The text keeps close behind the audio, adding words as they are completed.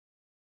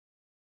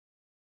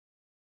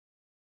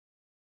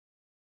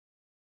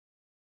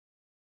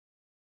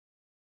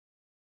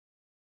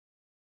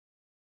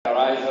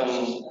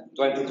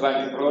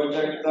2020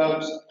 project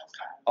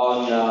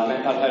on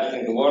mental health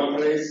in the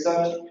workplace.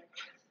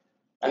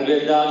 And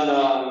we've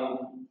done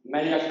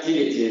many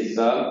activities,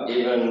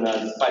 even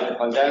despite the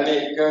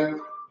pandemic,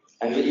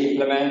 and we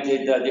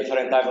implemented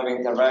different types of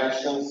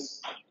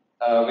interventions.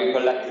 We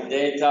collected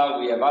data,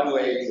 we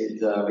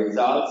evaluated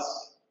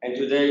results, and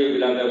today we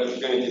will have the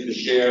opportunity to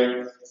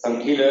share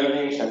some key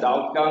learnings and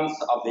outcomes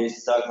of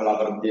this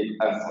collaborative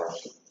effort.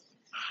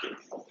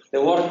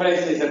 The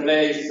workplace is a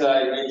place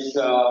in which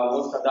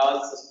most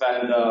adults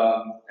spend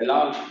a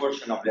large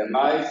portion of their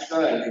lives,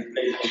 and it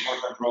plays an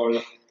important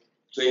role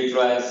to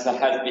influence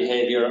health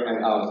behavior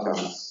and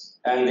outcomes.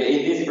 And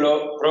in this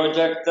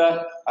project,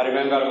 I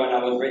remember when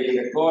I was reading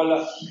the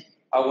call,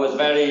 I was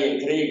very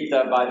intrigued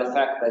by the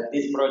fact that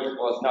this project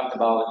was not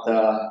about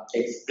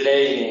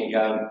explaining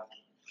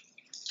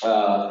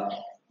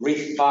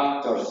risk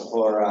factors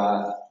for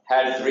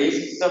health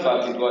risks,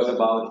 but it was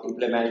about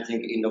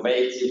implementing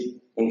innovative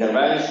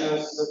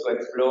interventions to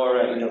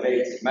explore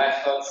innovative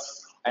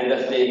methods, and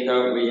I think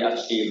we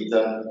achieved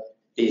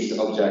this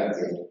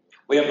objective.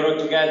 We have brought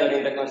together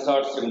in the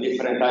consortium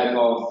different types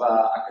of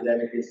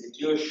academic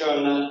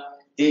institutions,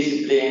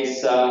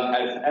 disciplines,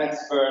 health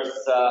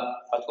experts,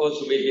 but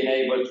also we've been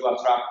able to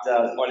attract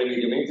small and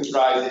medium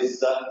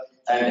enterprises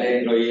and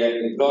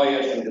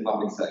employers in the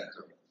public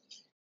sector.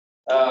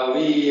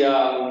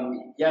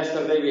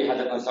 Yesterday we had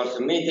a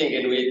consortium meeting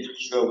in which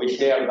we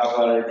shared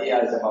our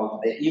ideas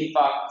about the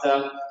impact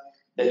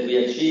that we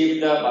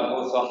achieved, but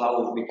also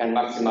how we can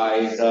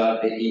maximize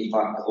the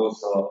impact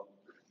also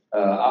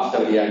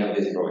after the end of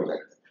this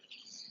project.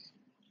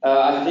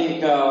 I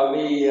think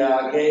we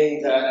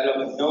gained a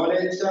lot of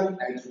knowledge,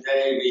 and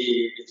today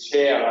we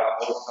share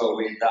also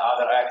with the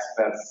other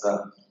experts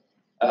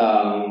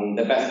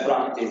the best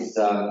practice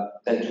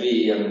that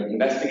we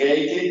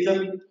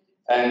investigated.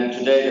 And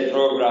today the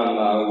program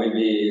will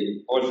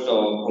be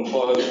also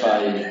composed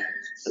by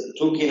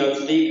two keynote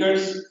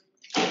speakers.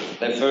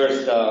 The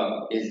first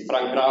is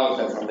Frank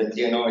Krause from the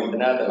TNO in the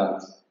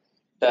Netherlands,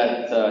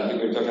 that he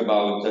will talk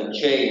about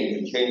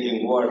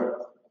changing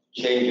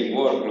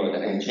workload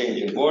and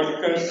changing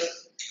workers.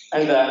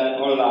 And then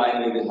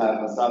online we will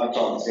have Sarah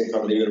Coxey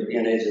from the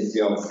European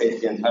Agency of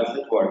Safety and Health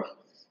at Work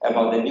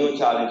about the new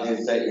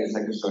challenges in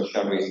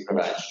psychosocial risk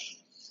prevention.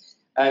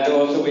 And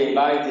also we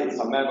invited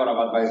some members of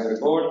advisory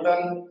board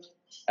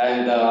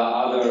and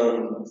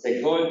other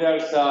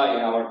stakeholders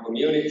in our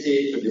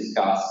community to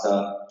discuss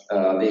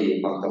the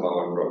impact of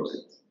our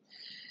project.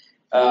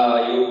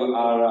 You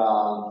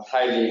are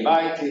highly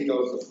invited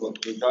also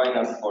to join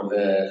us for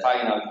the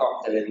final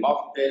cocktail and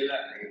mocktail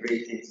and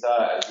greetings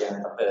at the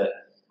end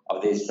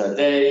of this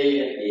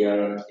day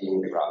here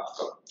in the ground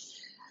floor.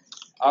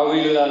 I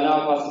will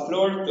now pass the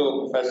floor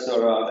to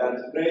Professor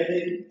Alberto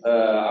Credi,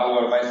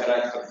 our Vice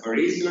Rector for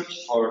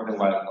Research, for the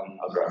welcome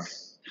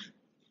address.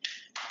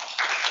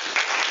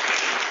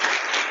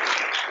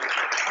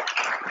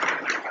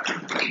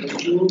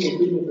 Thank you,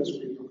 Professor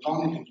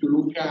Pietrantoni. Thank you,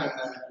 Luca, and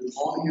good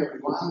morning,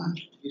 everyone.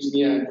 It gives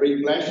me a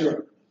great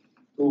pleasure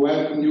to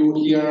welcome you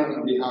here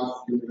on behalf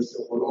of the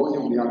University of Bologna,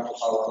 on behalf of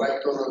our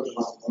rector,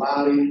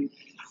 Giovanni,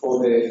 for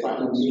the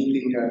final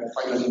meeting,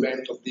 final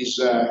event of this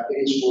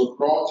ACE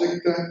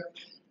project.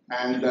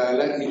 And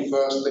let me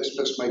first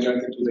express my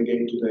gratitude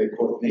again to the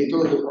coordinator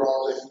of the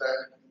project,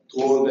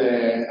 to all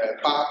the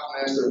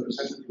partners, the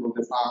representatives of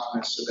the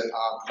partners that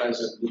are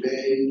present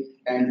today,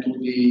 and to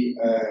the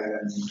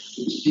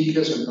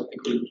speakers, and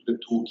particularly to the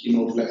two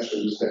keynote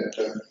lecturers that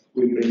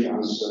will bring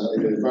us a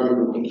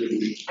valuable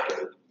contribution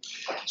today.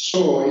 So,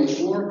 ACE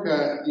work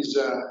is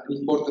an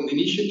important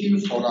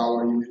initiative for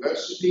our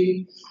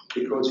university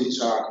because it's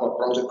a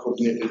project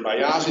coordinated by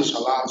us. It's a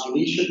large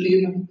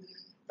initiative.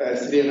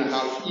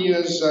 3.5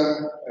 years,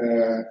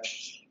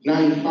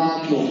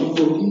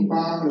 14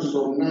 partners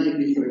from 9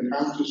 different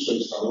countries, so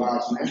it's a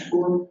large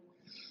network.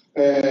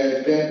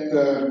 That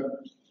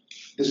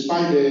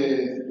despite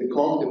the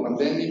COVID, the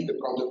pandemic, the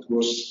project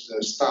was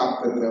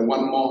started 1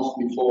 month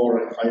before,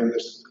 if I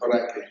understood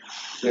correctly,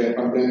 the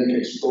pandemic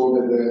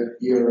exploded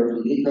here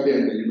in Italy,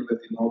 and you know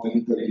that in northern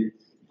Italy,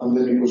 the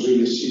pandemic was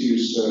really a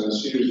serious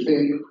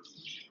thing.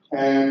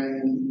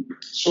 And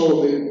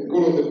so the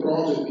goal of the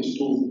project is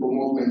to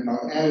promote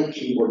mental health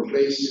in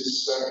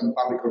workplaces, in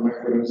public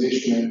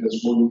organization, and the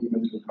small and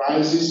medium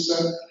enterprises.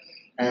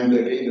 And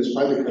again,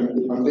 despite the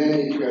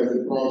pandemic,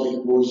 the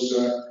project was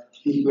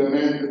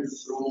implemented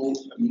through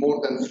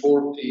more than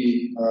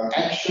 40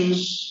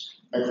 actions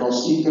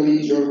across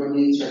Italy,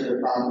 Germany, Czech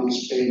Republic,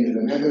 Spain, and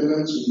the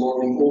Netherlands,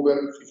 involving over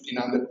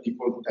 1,500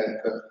 people that,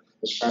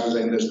 as far as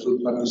I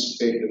understood,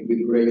 participated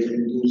with great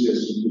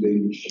enthusiasm to the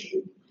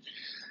initiative.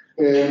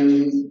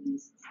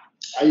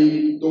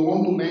 I don't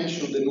want to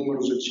mention the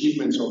numerous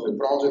achievements of the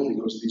project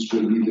because this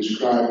will be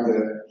described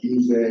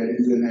in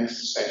the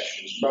next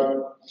sessions.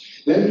 But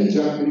let me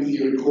just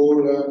briefly recall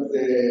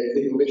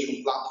the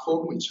innovation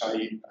platform, which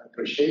I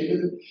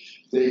appreciated.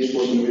 The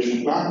AceWork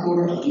Innovation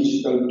Platform, a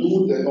digital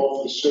tool that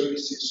offers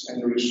services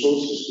and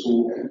resources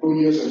to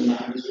employers and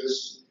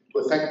managers to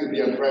effectively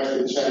address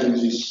the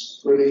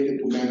challenges related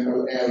to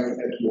mental health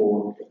at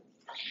work.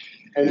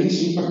 and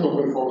its impact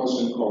on performance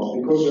and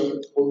cost.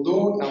 Because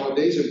although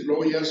nowadays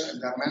employers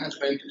and their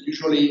management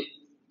usually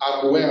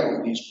are aware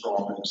of these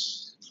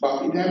problems,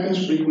 but it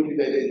happens frequently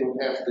that they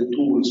don't have the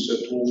tools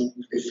to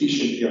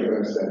efficiently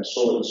address them.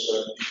 So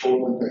it's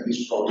important that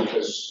this project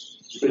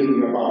is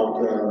bringing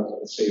about,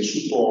 let's say,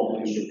 support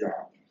in this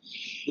regard.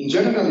 In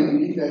general, we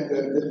believe that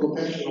the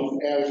protection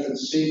of health and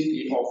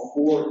safety of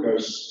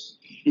workers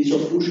is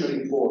of crucial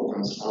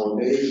importance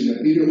nowadays in a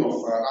period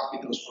of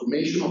rapid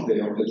transformation of the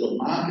job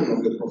market,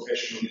 of the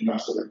professional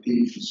industrial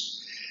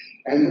activities.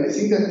 And I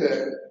think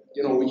that,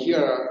 we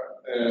hear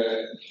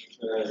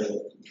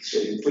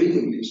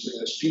frequently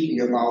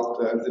speaking about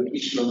the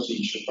Twitch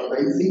transition, but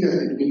I think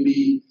that it will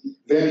be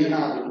very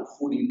hard to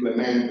fully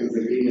implement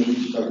the green and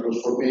digital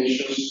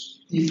transformations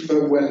if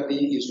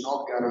well-being is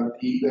not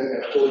guaranteed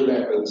at all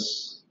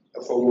levels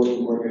for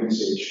working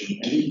organization,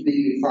 and if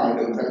dignified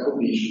and fair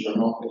conditions are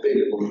not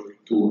available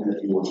to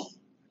everyone.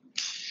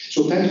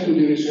 So thanks to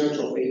the research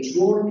of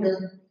H-Work,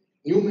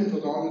 new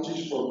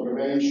methodologies for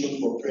prevention,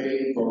 for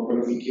training, for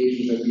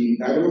qualification have been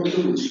developed,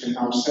 which can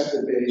now set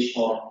the base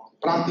for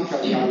practical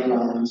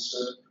guidelines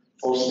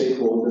for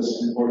stakeholders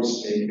and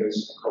policymakers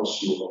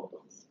across Europe.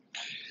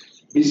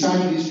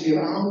 Besides these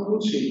clear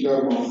outputs, in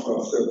terms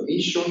of third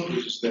mission,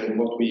 which is then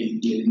what we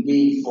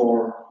need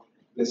for,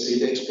 let's say,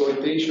 the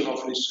exploitation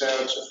of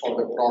research for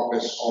the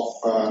progress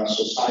of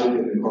society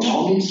and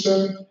economics,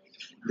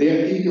 the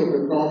activity of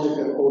the project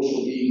has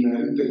also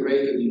been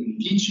integrated in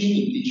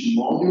teaching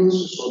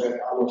modules, so that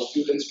our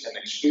students can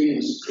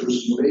experience through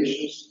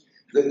simulations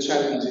the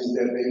challenges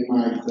that they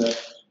might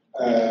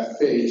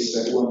face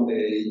one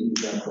day in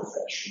their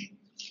profession.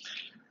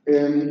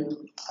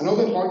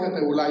 Another point that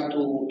I would like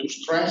to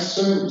stress,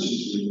 which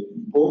is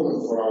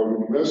important for our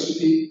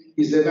university,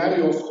 is the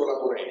value of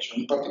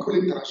collaboration,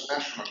 particularly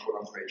transnational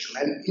collaboration,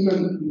 and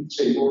even,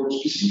 say, more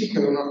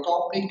specifically on a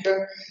topic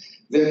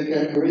that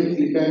can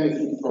greatly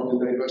benefit from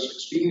the diverse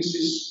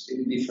experiences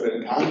in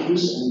different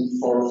countries and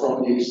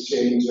from the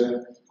exchange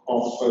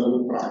of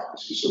good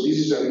practices. So this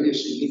is a really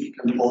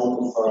significant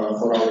point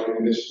for our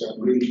university. I'm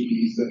really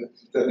pleased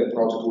that the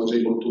project was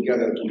able to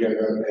gather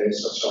together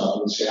such a,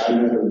 let's say,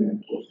 high-level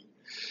network.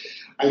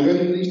 I'm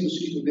very pleased to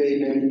see today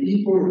many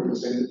people,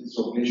 representatives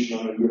of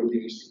national and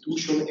European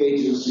institutions,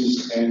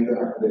 agencies, and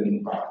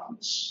academic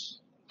partners.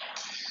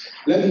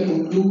 Let me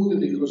conclude,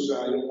 because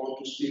I don't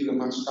want to steal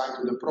much time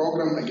to the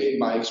program, again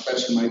by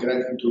expressing my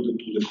gratitude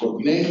to the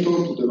coordinator,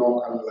 to the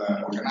local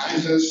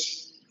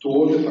organizers, to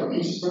all the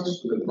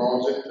participants, to the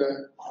project,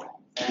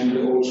 and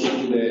also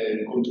to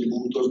the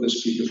contributors, the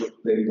speakers of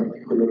today,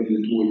 particularly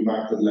the two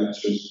invited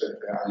lecturers that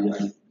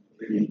I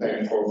really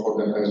thank for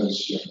their presence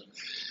here.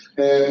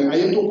 I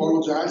have to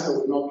apologize, I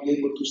will not be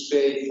able to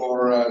stay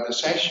for the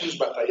sessions,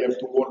 but I have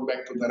to walk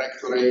back to the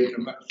rectorate,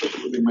 and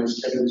unfortunately my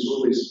schedule is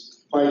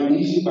always quite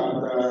busy,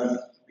 but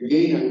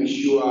again, I wish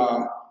you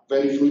a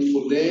very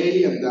fruitful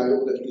day, and I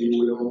hope that you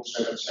will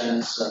also have a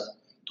chance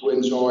to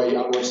enjoy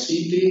our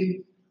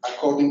city.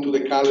 According to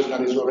the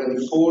calendar, it's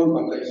already fall,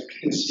 but as you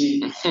can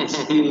see, it's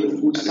still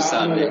full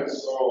summer,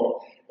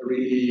 so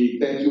really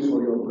thank you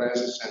for your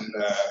presence, and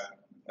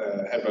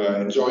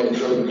enjoy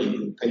the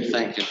meeting. Thank you.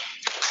 Thank you.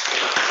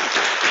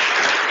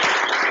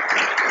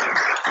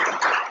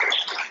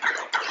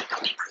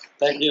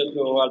 Thank you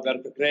to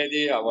Alberto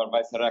Credi, our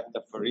Vice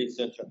Rector for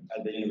Research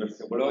at the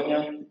University of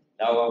Bologna.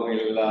 Now I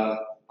will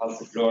pass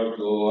the floor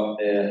to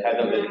the Head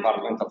of the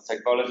Department of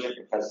Psychology,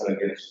 Professor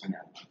Elvira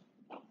Cicognani.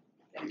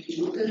 Thank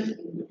you, Luca.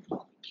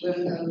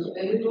 Welcome to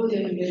everybody.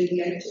 I'm very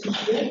glad to be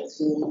here.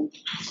 It's a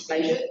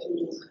pleasure to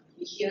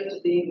be here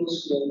today.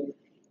 Also,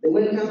 the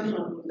welcome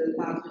from the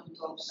Department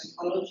of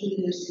Psychology,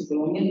 University of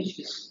Bologna, which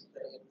is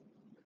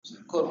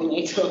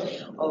coordinator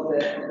of the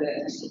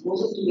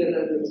proposal,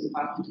 together with the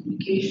Department of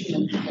Education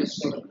and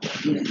Professor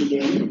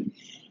Delegate.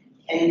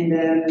 And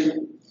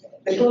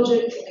the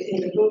project, I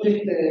think the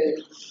project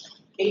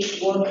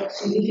H-Work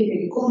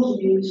significantly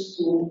contributes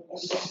to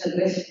also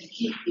addressing a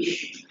key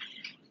issue,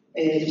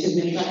 which is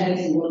mental health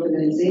in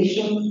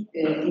organization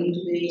in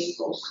today's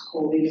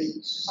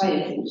post-COVID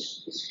society,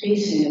 which is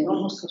facing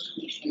enormous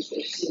transformation, as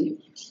we've seen,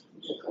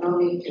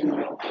 economic and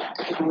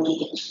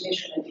technological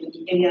transformation,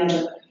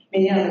 and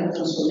many other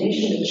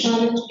transformations, the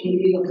challenge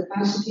individual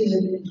capacities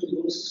and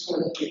introduce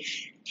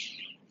collaboration,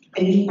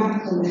 and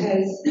impact on the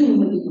health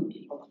of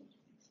people.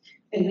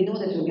 And we know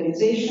that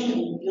organization,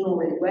 and you know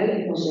very well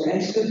because you're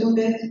expert on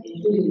that,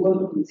 including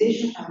work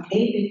organization, are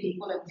made by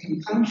people and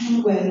can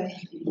function well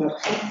if people are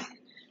healthy,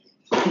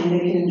 and they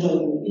can enjoy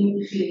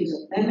well-being, feelings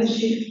of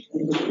membership,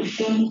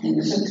 evolution,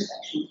 and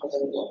satisfaction for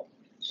their work.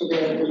 So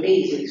they are the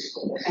basics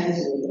for the health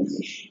of the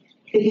organization.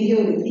 Taking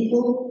care of the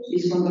people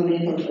is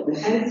fundamental for the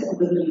health of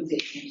the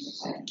organization and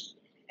society.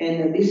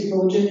 And this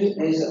project,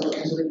 as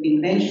already been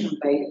mentioned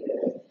by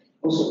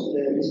also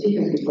the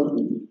speakers before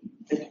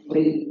that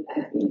already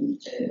have been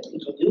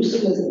introduced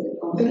at the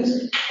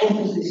conference,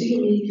 offers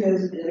decision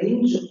makers a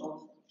range of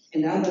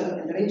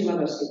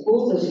other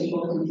stakeholders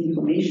important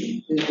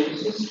information,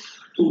 resources,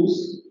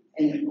 tools,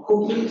 and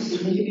hopefully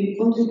significantly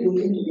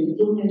contributing to the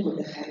improvement of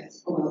the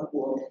health of our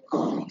work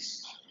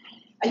colleagues.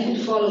 I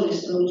could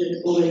project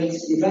over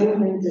its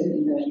development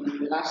in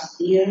the last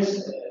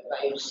years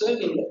by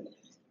observing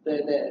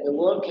the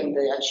work and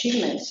the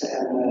achievements of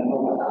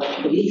our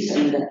colleagues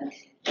and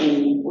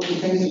also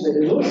thanks to the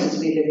resources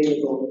made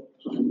available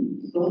from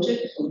the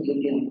project, from the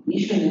European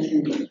Commission,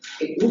 and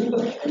a group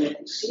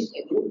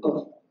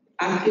of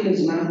active and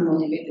smart,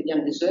 motivated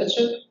young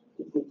researchers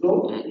who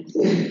grow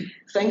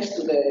thanks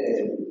to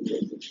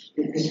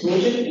this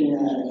project in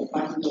the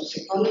Department of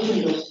Psychology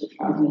and also the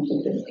Department of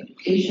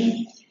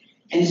Education.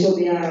 And so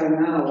they are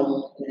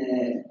now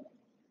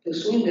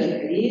pursuing their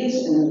careers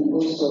and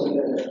also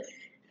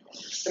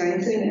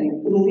strengthening and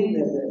improving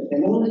the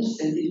knowledge,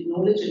 scientific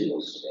knowledge, and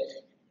also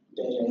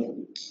the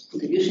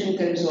contribution in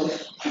terms of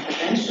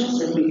interventions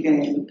that we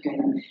can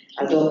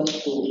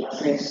adopt to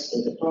address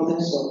the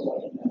problems of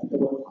the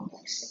work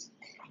context.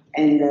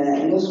 And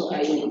also,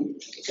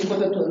 it's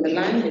important to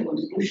underline the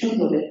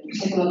contribution of the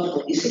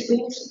psychological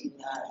disciplines,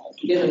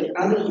 together with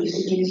other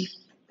disciplines,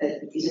 that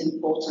is an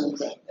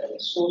important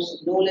source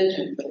of knowledge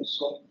and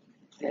also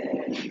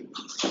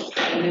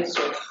elements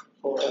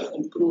for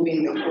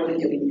improving the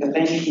quality of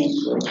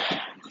interventions for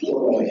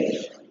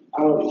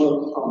our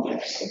work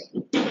context.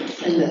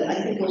 And I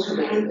think also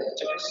that the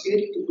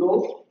capacity to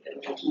grow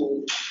and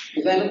to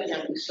develop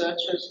young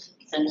researchers,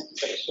 thanks to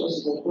the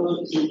resources of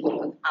growth, is an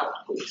important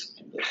output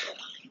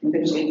in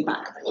terms of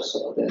impact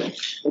also of the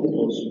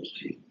project.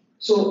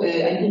 So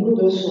I conclude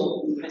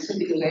also myself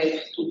because I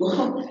have to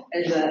go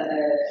as a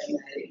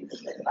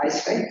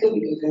vice rector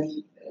because I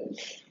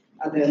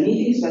have other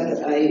meetings,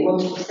 but I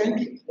want to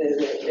thank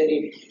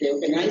the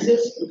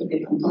organizers, Luca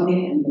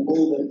Pietrantoni and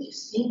all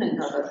his team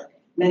and other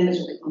members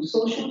of the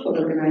consortium for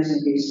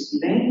organizing this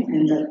event.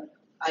 And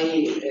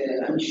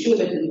I'm sure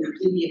that it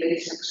will be a very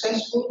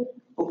successful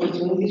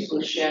opportunity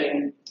for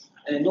sharing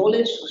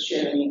knowledge, for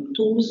sharing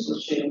tools, for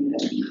sharing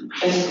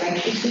best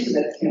practices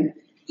that can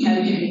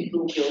help you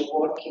improve your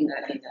work in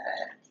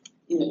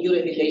your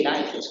everyday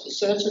life as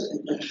researchers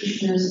and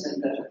practitioners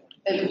and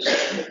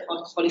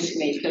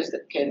policymakers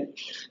that can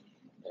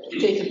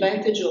take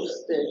advantage of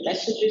the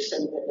messages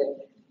and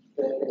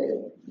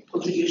the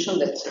contribution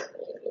that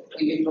will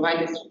be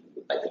provided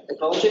by the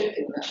project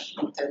in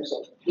terms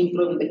of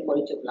improving the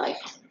quality of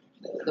life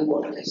of the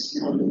workers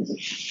in our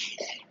organization.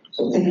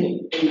 So thank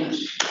you very much.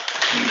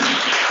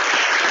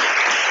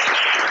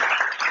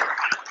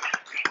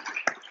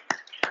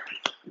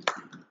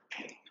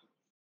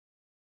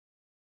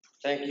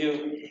 Thank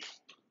you.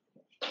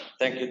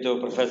 Thank you to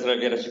Professor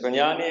Elvira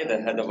Cicognani,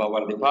 the head of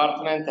our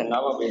department. And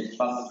now I will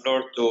pass the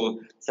floor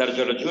to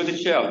Sergio Lo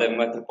Giudice of the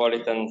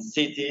Metropolitan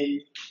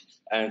City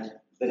and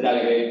the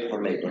Delegate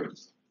for Labor.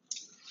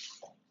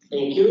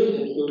 Thank you,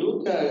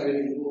 Luca,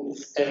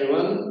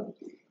 everyone.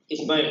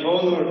 It's my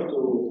honor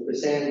to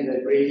present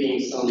the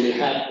greetings on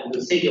behalf of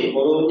the City of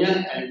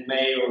Bologna and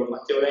Mayor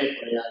Matteo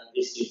Repoli at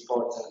this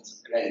important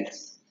event.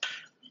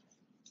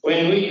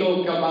 When we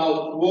talk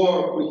about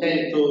work, we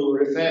tend to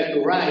refer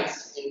to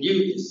rights and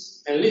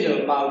duties and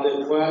little about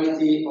the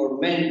quality or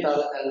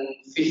mental and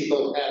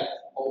physical health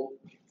of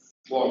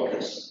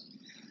workers.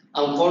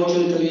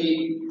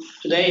 Unfortunately,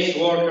 today's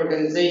work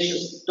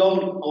organizations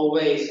don't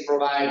always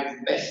provide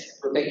the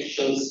best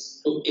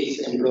protections to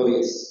its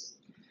employees.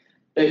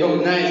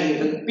 Recognizing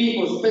that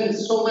people spend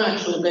so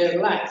much of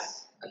their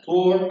lives at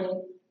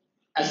work,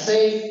 a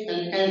safe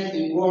and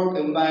healthy work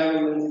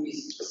environment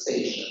is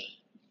essential.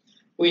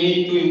 We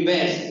need to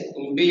invest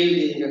in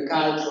building a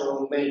culture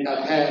of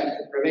mental health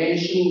and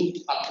prevention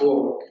at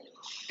work.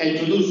 And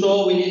to do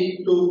so, we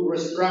need to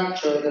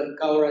restructure the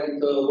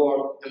current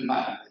work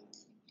environment.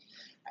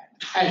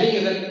 I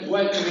think that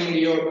welcoming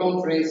your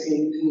conference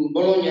in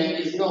Bologna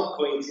is not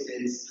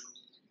coincidence.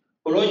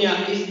 Bologna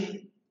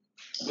is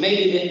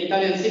maybe the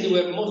Italian city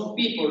where most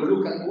people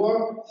look at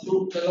work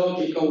through the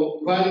logic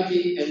of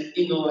quality and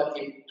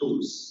innovative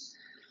tools.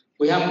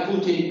 We have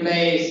put in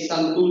place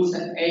some tools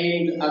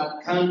aimed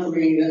at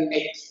countering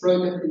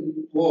exploitative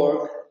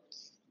work,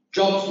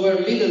 jobs where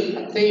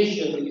little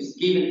attention is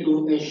given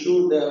to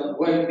ensure the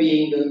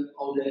well-being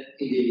of the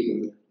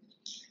individual.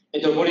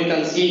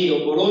 Metropolitan City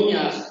of Bologna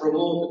has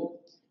promoted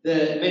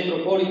the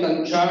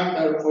Metropolitan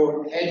Charter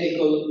for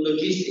Ethical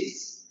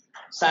Logistics,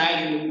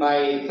 signed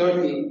by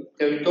 30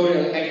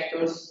 territorial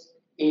actors,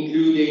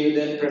 including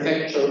the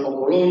Prefecture of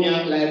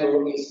Bologna,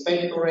 Labour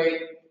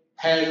Inspectorate,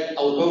 Health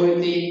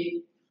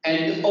Authority,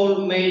 and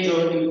all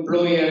major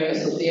employer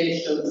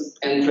associations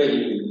and trade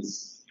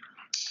unions.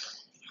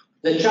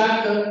 The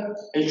Charter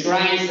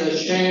enshrines a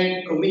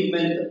shared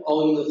commitment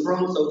on the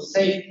fronts of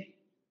safety,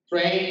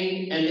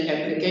 training, and the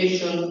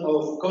application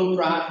of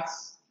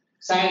contracts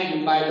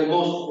signed by the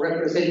most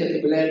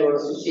representative labor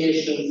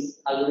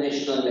associations at the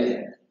national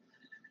level.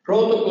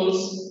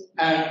 Protocols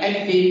are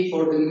active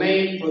for the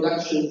main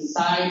production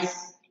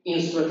sites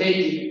in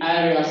strategic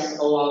areas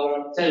of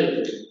our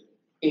territory,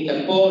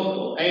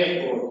 Interport,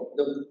 airport,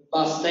 the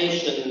bus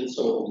station, and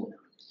so on.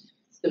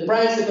 The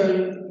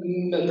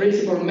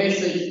principal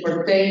message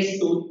pertains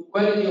to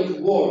quality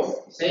of work,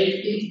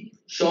 safety,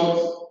 short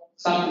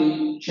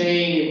supply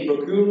chain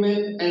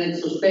procurement, and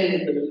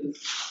sustainable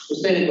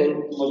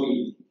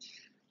mobility.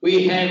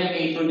 we have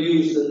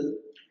introduced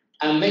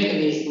a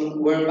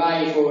mechanism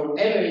whereby for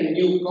every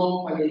new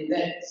company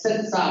that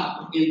sets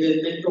up in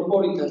the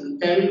metropolitan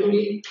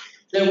territory,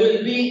 there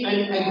will be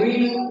an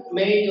agreement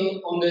made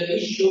on the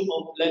issue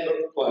of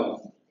labor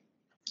quality.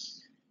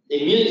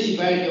 The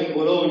municipality of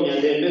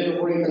Bologna, the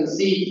metropolitan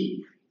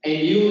city, and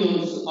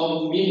unions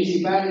of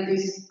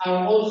municipalities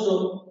are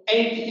also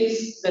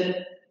entities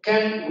that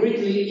can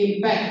greatly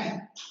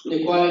impact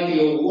the quality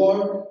of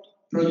work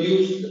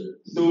produced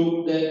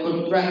through the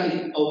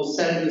contracting of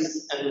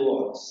service and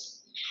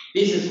works.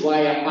 This is why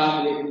a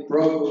public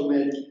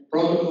procurement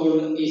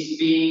protocol is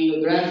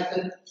being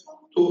drafted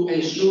to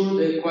ensure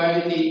the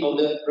quality of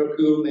the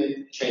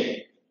procurement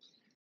chain.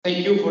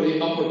 Thank you for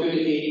the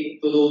opportunity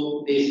to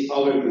do this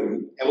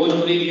overview. I want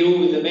to leave you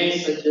with the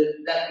message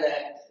that the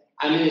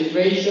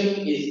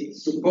administration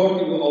is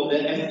supportive of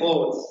the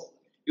efforts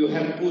you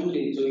have put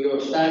into your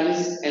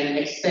studies and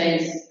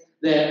extends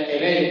their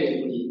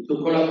availability to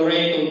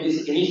collaborate on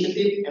this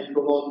initiative and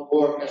promote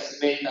workers'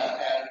 mental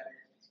health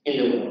in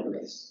the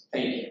workplace.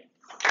 Thank you.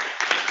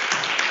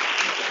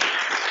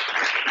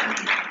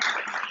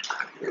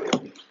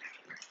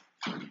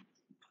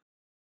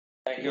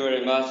 Thank you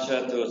very much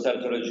to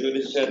Sergio Lo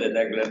Giudice,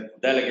 the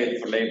Delegate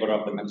for Labor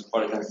of the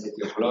Metropolitan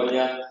City of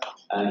Bologna,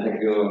 and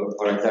thank you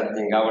for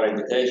accepting our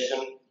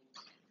invitation.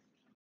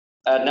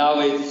 Now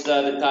it's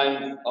the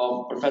time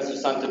of Professor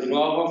Santo Di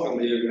Nuovo from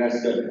the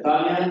University of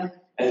Bologna.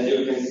 As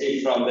you can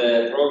see from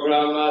the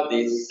program,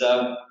 this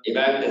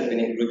event has been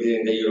included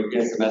in the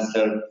European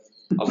Semester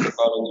of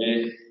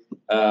Psychology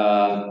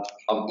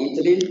of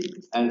Italy,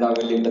 and I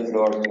will leave the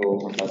floor to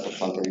Professor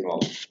Santo Di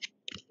Nuovo.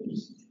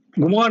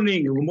 Good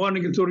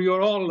morning to you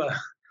all.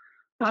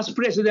 As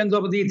president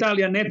of the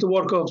Italian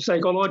Network of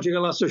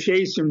Psychological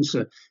Associations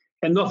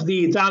and of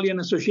the Italian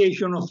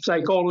Association of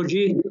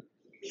Psychology,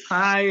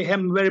 I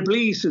am very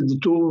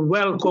pleased to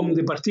welcome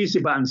the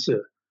participants,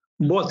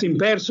 both in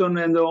person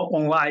and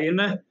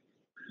online,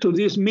 to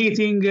this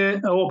meeting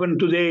open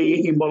today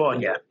in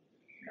Bologna.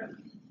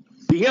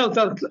 The Health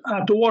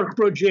at Work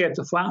project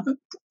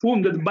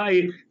funded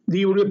by the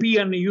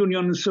European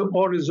Union's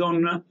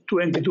Horizon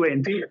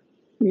 2020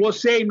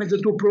 was aimed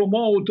to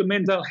promote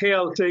mental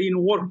health in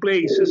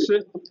workplaces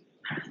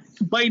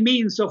by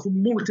means of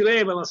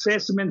multi-level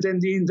assessment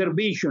and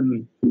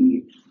intervention,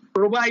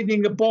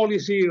 providing a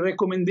policy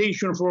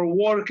recommendation for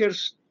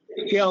workers,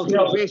 health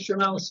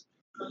professionals,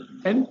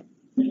 and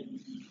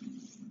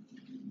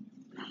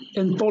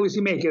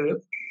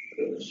policymakers.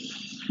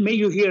 May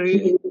you hear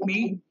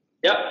me?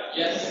 Yeah.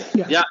 Yes.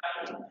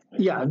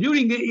 Yeah.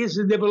 During its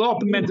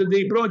development,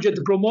 the project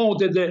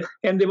promoted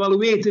and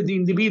evaluated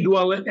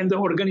individual and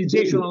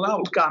organizational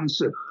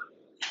outcomes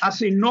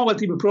as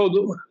innovative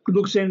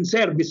products and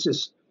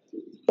services,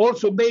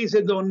 also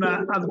based on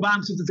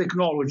advanced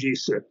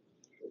technologies.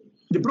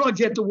 The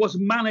project was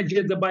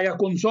managed by a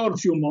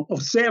consortium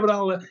of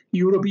several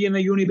European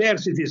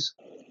universities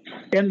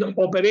and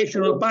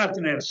operational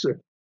partners,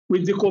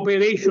 with the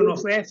cooperation of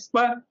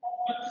EFPA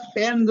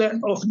and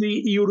of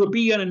the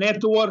European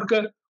Network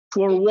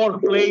for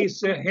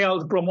Workplace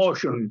Health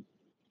Promotion.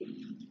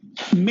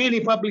 Many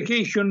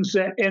publications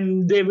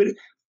and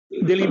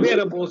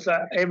deliverables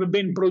have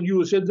been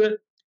produced.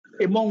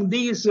 Among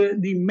these,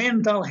 the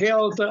Mental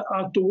Health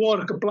at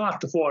Work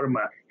platform,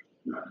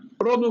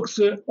 products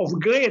of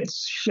great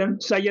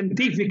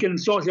scientific and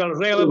social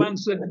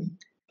relevance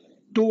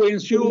to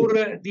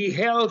ensure the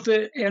health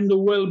and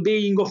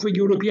well-being of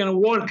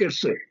European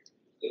workers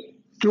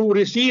through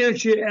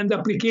research and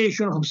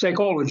application of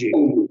psychology.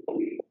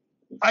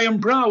 I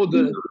am proud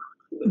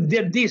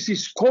that this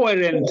is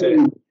coherent,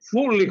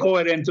 fully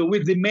coherent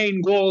with the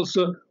main goals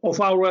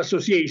of our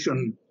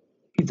association,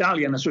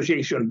 Italian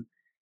association,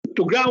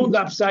 to ground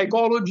up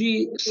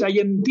psychology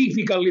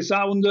scientifically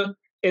sound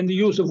and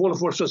useful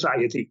for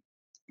society.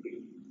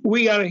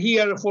 We are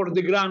here for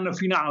the grand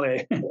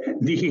finale.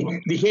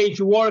 The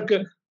Age Work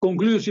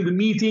conclusive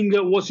meeting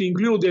was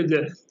included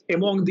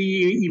among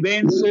the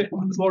events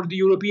for the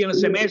European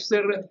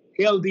semester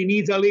held in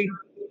Italy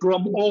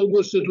from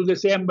August to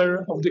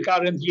December of the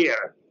current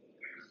year.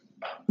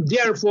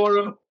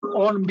 Therefore,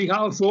 on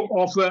behalf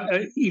of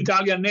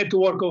Italian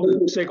Network of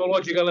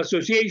Psychological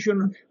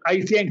Association,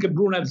 I thank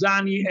Bruna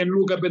Zani and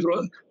Luca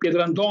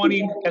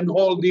Pietrantoni and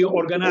all the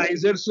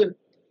organizers,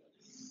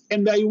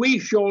 and I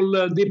wish all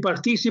the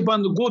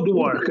participants good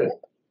work.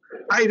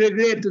 I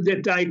regret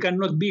that I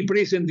cannot be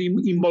present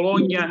in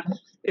Bologna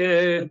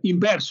in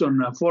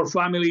person for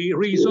family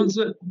reasons,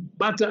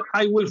 but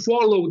I will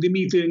follow the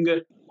meeting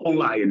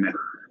online.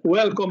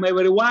 Welcome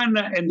everyone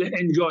and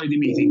enjoy the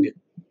meeting.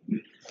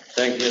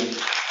 Thank you.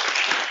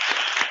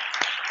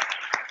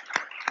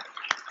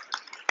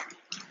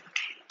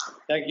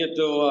 Thank you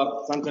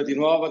to Santo Di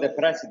Nuovo, the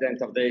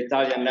president of the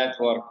Italian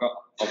Network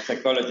of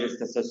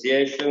Psychologists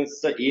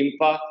Associations,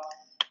 IMPA,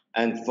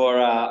 and for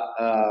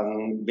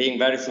being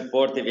very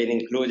supportive in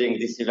including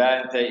this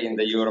event in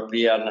the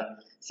European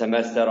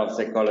Semester of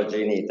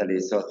Psychology in Italy.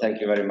 So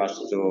thank you very much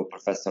to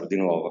Professor Di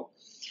Nuovo.